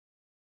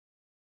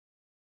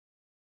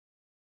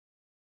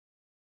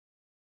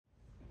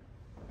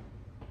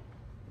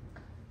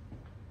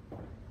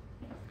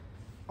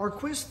Our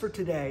quiz for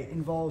today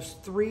involves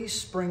 3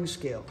 spring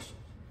scales,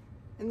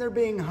 and they're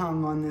being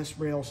hung on this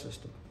rail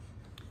system.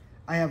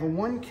 I have a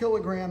 1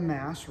 kilogram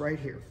mass right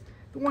here.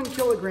 The 1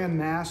 kilogram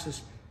mass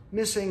is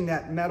missing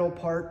that metal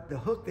part, the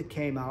hook that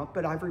came out,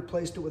 but I've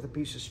replaced it with a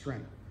piece of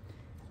string.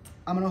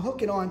 I'm going to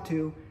hook it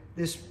onto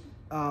this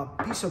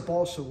piece of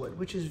balsa wood,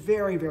 which is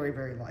very, very,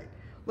 very light.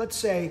 Let's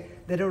say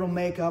that it'll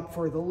make up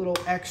for the little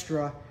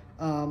extra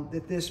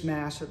that this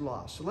mass had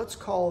lost. So let's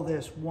call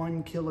this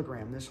 1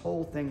 kilogram, this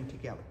whole thing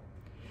together.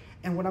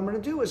 And what I'm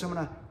going to do is I'm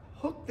going to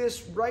hook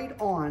this right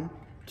on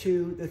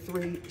to the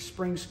 3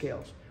 spring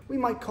scales. We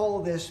might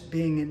call this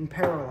being in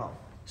parallel,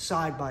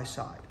 side by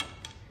side.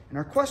 And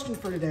our question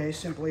for today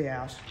simply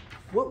asks,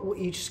 what will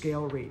each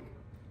scale read?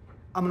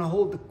 I'm going to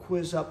hold the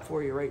quiz up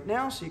for you right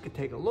now so you can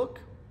take a look.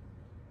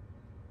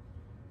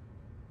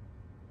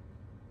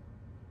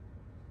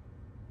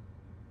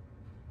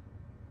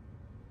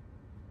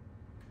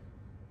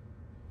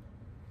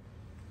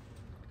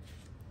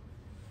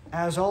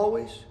 As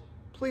always,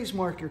 please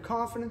mark your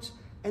confidence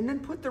and then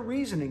put the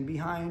reasoning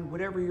behind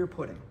whatever you're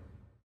putting.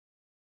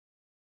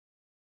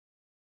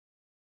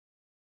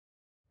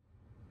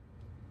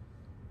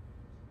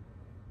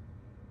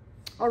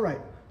 All right,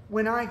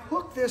 when I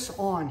hook this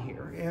on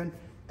here,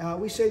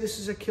 and we say this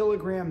is a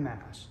kilogram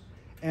mass,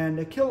 and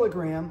a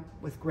kilogram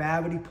with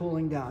gravity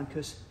pulling down,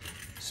 because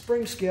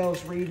spring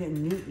scales read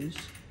in newtons,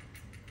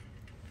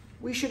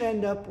 we should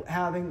end up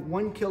having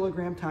 1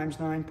 kilogram times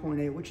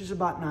 9.8, which is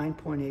about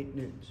 9.8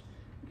 newtons.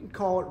 You can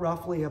call it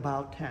roughly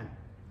about 10.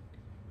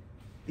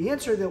 The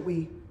answer that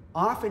we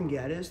often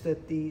get is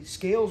that the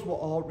scales will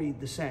all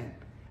read the same,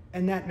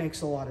 and that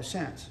makes a lot of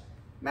sense.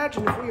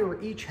 Imagine if we were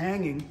each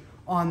hanging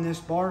on this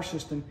bar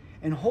system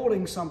and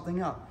holding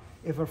something up.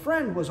 If a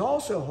friend was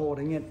also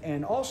holding it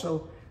and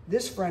also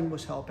this friend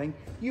was helping,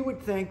 you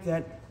would think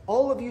that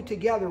all of you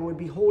together would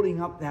be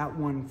holding up that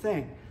one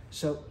thing.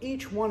 So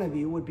each one of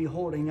you would be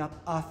holding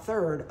up a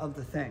third of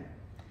the thing.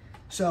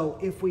 So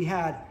if we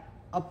had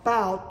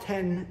about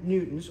 10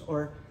 newtons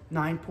or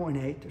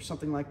 9.8 or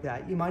something like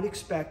that, you might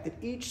expect that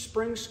each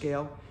spring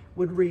scale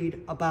would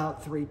read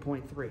about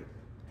 3.3.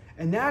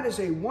 And that is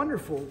a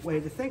wonderful way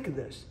to think of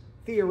this,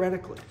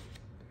 theoretically.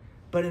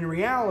 But in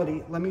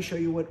reality, let me show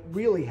you what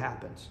really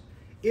happens.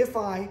 If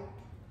I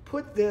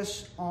put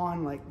this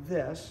on like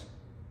this,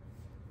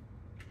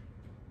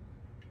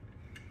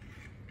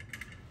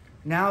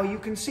 now you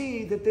can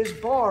see that this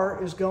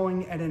bar is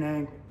going at an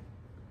angle.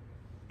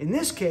 In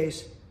this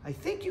case, I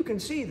think you can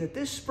see that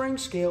this spring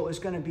scale is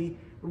going to be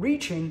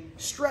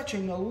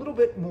stretching a little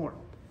bit more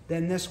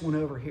than this one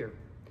over here.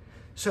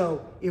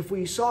 So if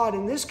we saw it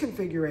in this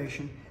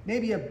configuration,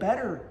 maybe a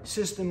better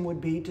system would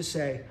be to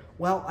say,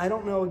 well, I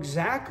don't know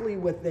exactly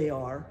what they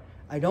are.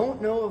 I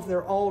don't know if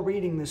they're all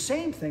reading the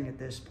same thing at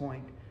this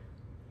point,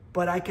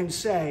 but I can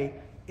say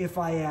if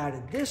I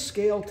added this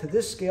scale to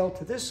this scale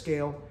to this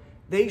scale,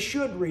 they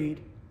should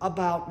read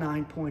about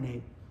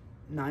 9.8,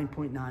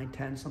 9.9,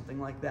 10, something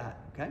like that,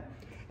 okay?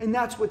 And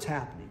that's what's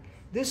happening.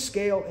 This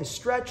scale is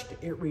stretched,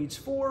 it reads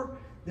 4.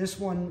 This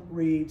one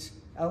reads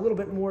a little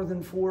bit more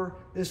than 4.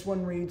 This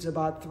one reads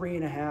about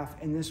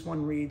 3.5, and this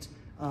one reads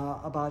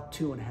about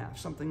 2.5,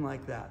 something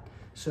like that.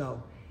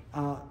 So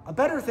a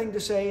better thing to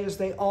say is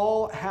they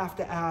all have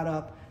to add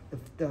up.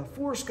 The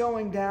force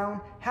going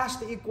down has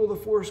to equal the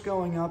force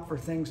going up for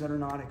things that are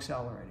not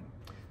accelerating.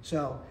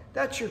 So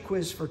that's your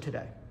quiz for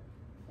today.